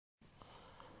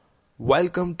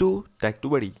Welcome to Tech to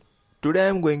Buddy. Today I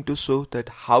am going to show that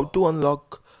how to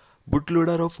unlock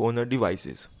bootloader of Honor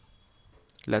devices.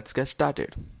 Let's get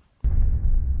started.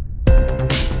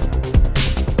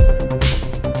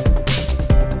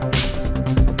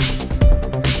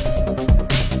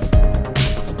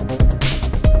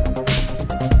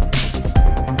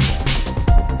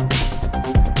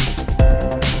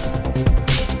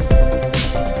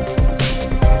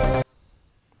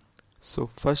 So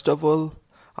first of all,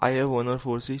 I have Honor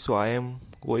 4C, so I am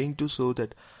going to show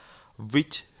that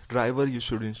which driver you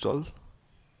should install.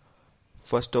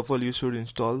 First of all, you should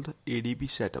install the ADB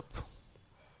setup.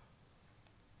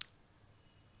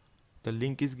 The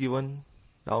link is given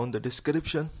down in the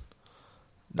description.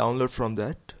 Download from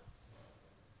that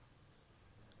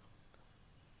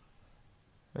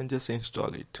and just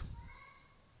install it.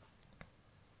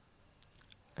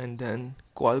 And then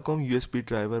Qualcomm USB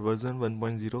driver version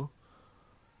 1.0.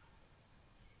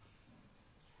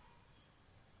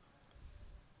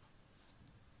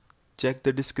 Check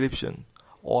the description.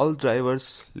 All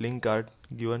drivers link are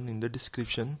given in the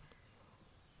description.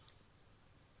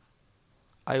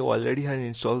 I already had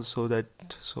installed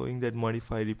showing that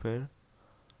modify repair.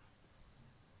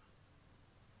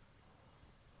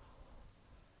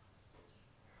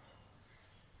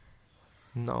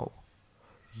 Now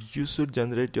you should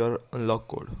generate your unlock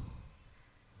code.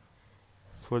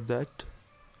 For that,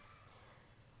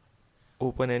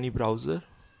 open any browser,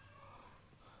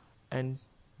 and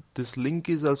this link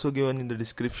is also given in the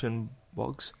description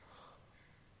box.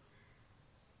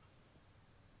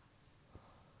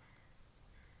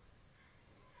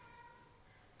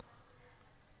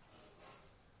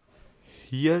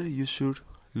 Here you should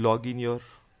log in your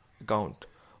account,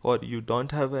 or you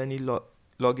don't have any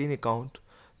login account,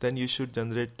 then you should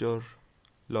generate your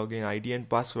login ID and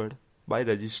password by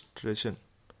registration.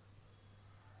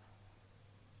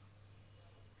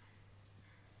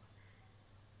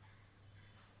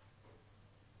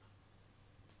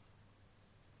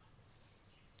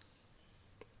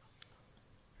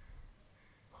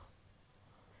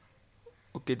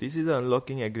 Okay, this is the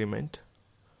unlocking agreement.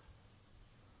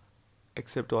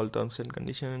 Accept all terms and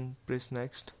conditions and press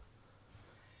next.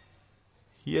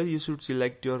 Here you should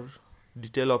select your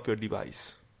detail of your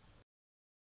device.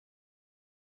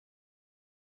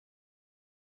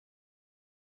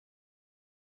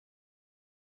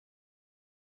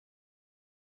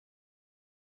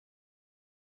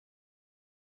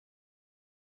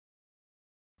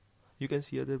 You can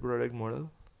see other product model.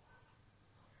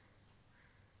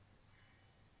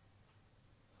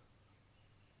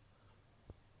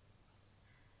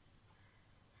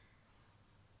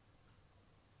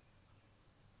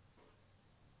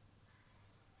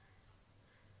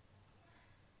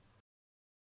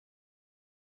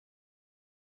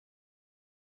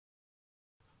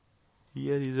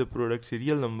 Here is a product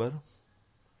serial number.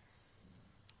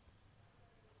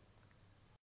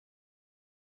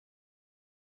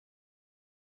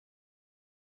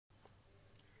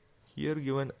 Here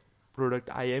given product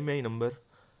EMUI number.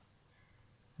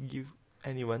 Give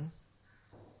anyone.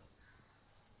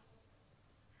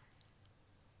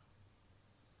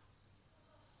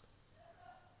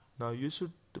 Now you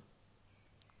should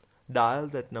dial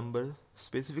that number.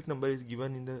 Specific number is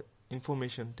given in the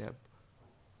information tab.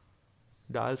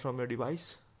 Dial from your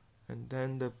device, and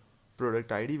then the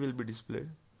product ID will be displayed.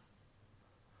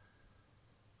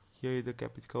 Here is the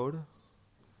captcha code.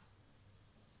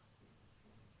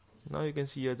 Now you can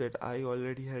see here that I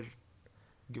already had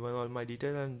given all my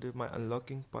detail, and my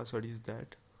unlocking password is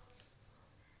that.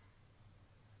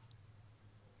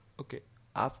 Okay,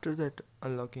 after that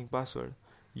unlocking password,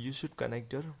 you should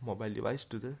connect your mobile device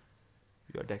to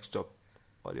your desktop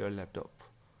or your laptop.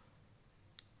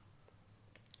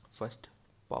 First,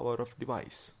 power of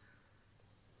device.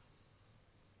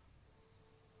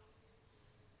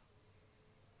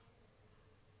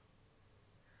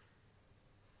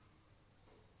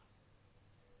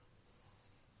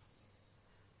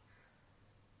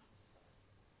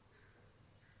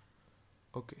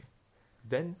 Okay,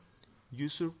 then you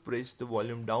should press the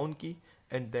volume down key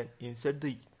and then insert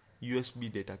the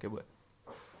USB data cable.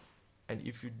 And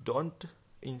if you don't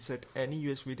insert any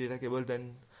USB data cable,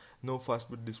 then no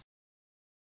fastboot display.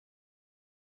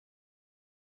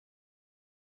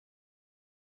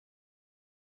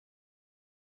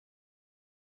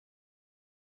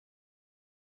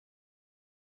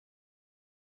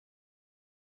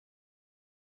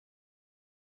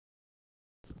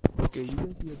 Okay, you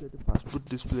can see that the fastboot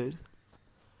displayed,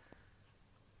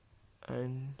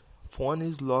 and phone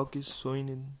is lock is showing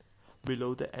in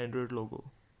below the Android logo.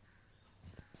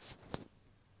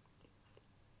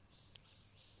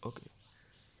 Okay,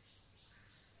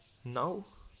 Now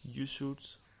you should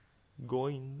go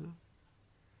in the,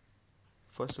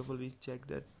 first of all we check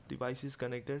that device is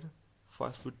connected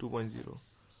fastboot 2.0,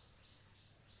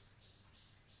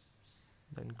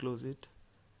 then close it,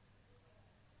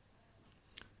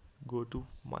 go to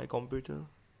my computer,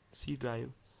 C drive,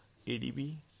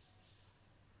 ADB,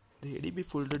 the ADB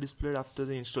folder displayed after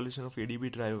the installation of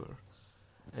ADB driver,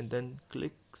 and then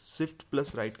click shift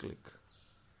plus right click,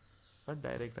 not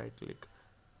direct right click,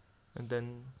 and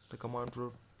then the command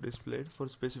prompt displayed for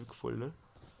specific folder.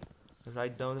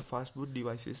 Write down the fastboot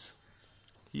devices.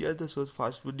 Here the source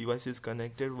fastboot device is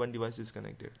connected, one device is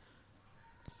connected.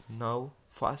 Now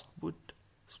fastboot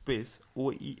space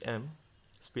OEM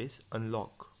space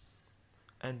unlock,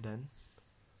 and then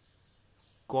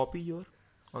copy your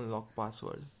unlock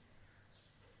password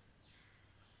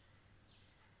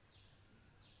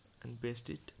and paste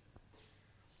it.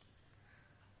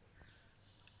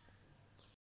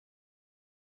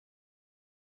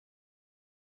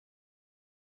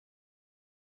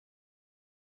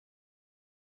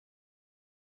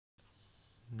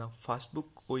 Now fastboot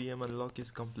OEM unlock is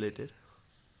completed.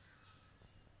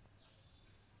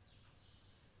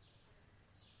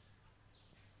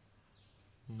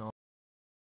 Now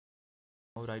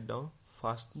write down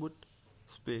fastboot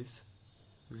space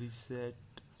reset,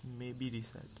 maybe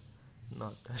reset,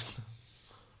 not that.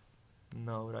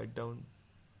 Now write down,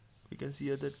 we can see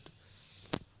here that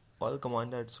all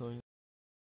command are showing.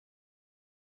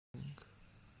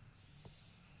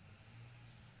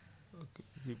 Okay,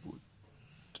 reboot,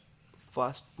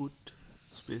 fastboot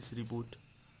space reboot.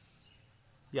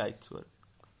 Yeah, it's work.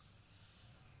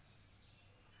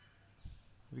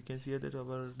 We can see here that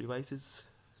our device is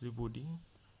rebooting.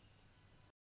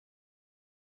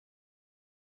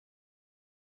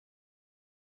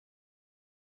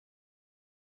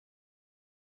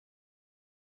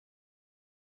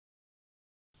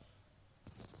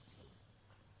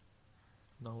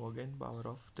 Now again power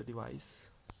off the device.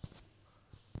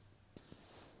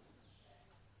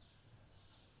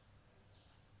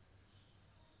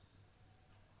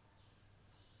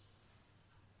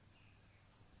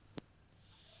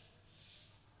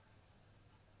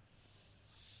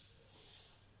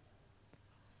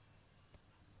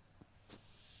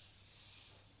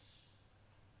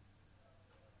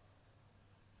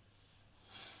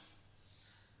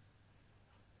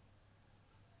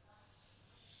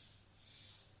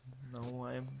 Now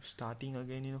I am starting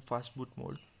again in a fastboot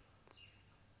mode.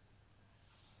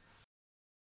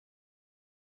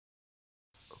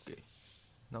 Okay,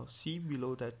 now see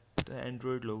below that the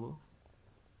Android logo.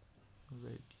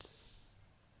 Wait.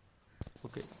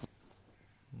 Okay,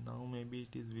 now maybe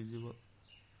it is visible.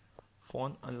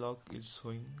 Phone unlock is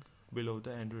showing below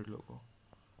the Android logo.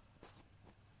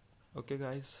 Okay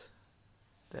guys,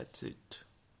 that's it.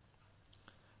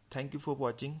 Thank you for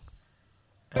watching.